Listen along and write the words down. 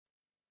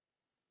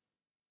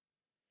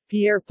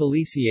Pierre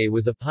Pélissier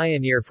was a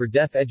pioneer for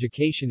deaf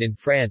education in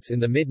France in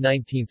the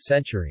mid-19th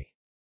century.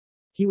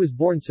 He was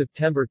born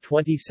September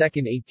 22,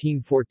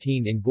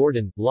 1814 in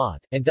Gordon,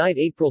 Lot, and died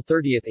April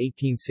 30,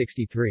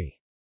 1863.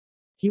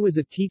 He was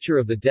a teacher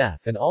of the deaf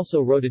and also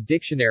wrote a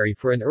dictionary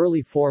for an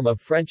early form of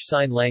French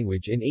Sign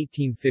Language in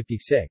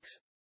 1856.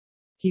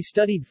 He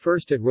studied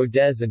first at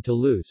Rodez and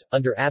Toulouse,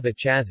 under Abbot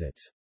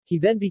Chazets. He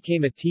then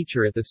became a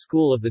teacher at the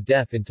School of the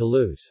Deaf in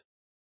Toulouse.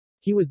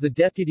 He was the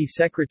deputy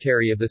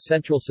secretary of the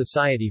Central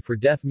Society for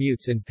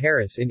Deaf-Mutes in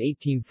Paris in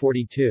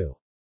 1842.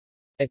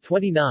 At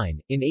 29,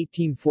 in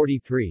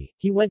 1843,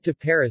 he went to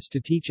Paris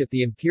to teach at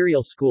the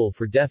Imperial School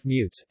for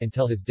Deaf-Mutes,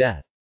 until his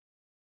death.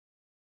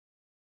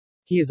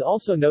 He is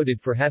also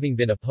noted for having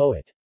been a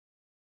poet.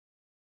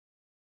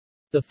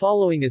 The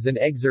following is an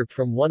excerpt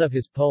from one of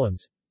his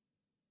poems.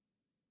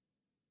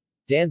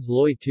 Dans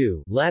l'oeil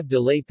tu, lave de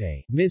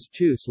l'épée, mis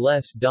tous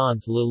les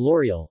dans le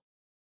laurier.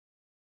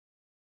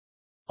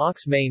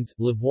 Aux mains,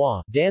 la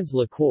voix, dans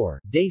le corps,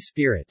 des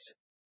spirits.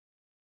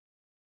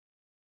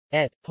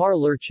 Et, par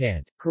leur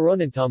chant,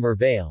 couronnent à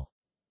merveille.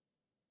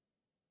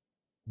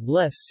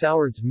 Les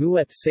sourds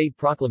muets se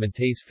proclament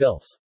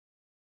fils.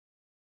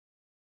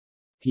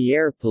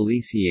 Pierre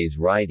Pélissier's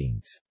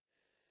writings.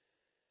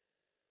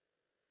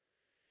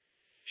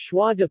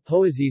 Choix de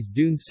poésies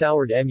d'une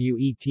sourde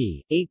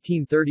muet,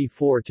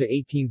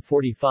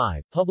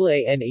 1834-1845,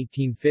 publié en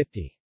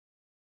 1850.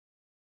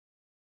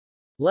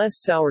 Les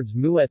sourds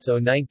muets au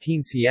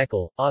 19e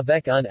siècle,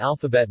 avec un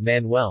alphabet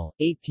manuel,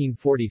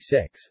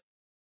 1846.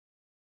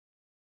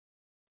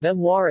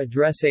 Mémoire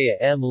adressée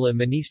à le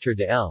ministre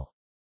de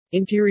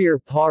l'Intérieur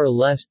par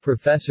les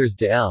professeurs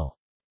de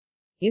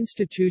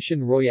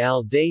l'Institution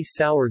royale des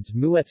sourds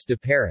muets de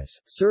Paris,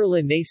 sur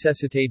la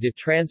nécessité de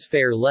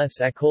transférer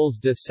les écoles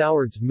de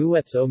sourds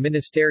muets au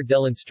ministère de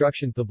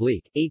l'Instruction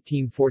publique,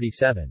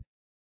 1847.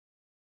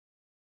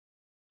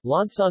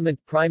 L'enseignement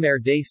primaire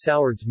des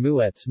sourds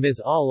muets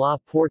mis à la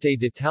portée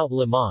de tout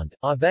le monde,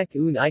 avec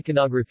une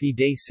iconographie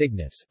des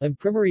signes,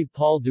 Imprimerie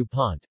Paul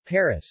Dupont,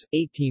 Paris,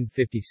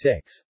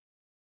 1856.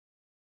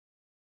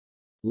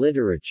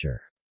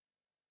 Literature.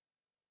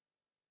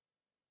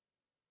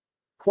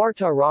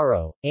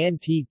 Quartararo, Anne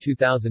T.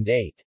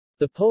 2008.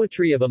 The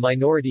Poetry of a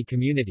Minority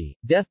Community,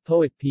 Deaf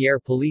Poet Pierre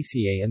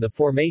Pélissier and the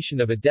Formation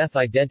of a Deaf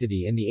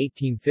Identity in the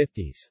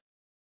 1850s.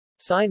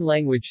 Sign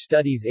Language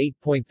Studies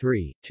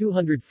 8.3,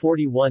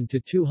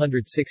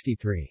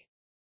 241-263.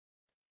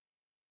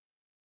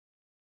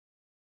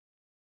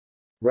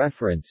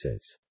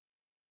 References.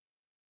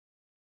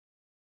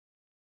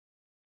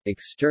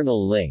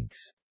 External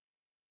links.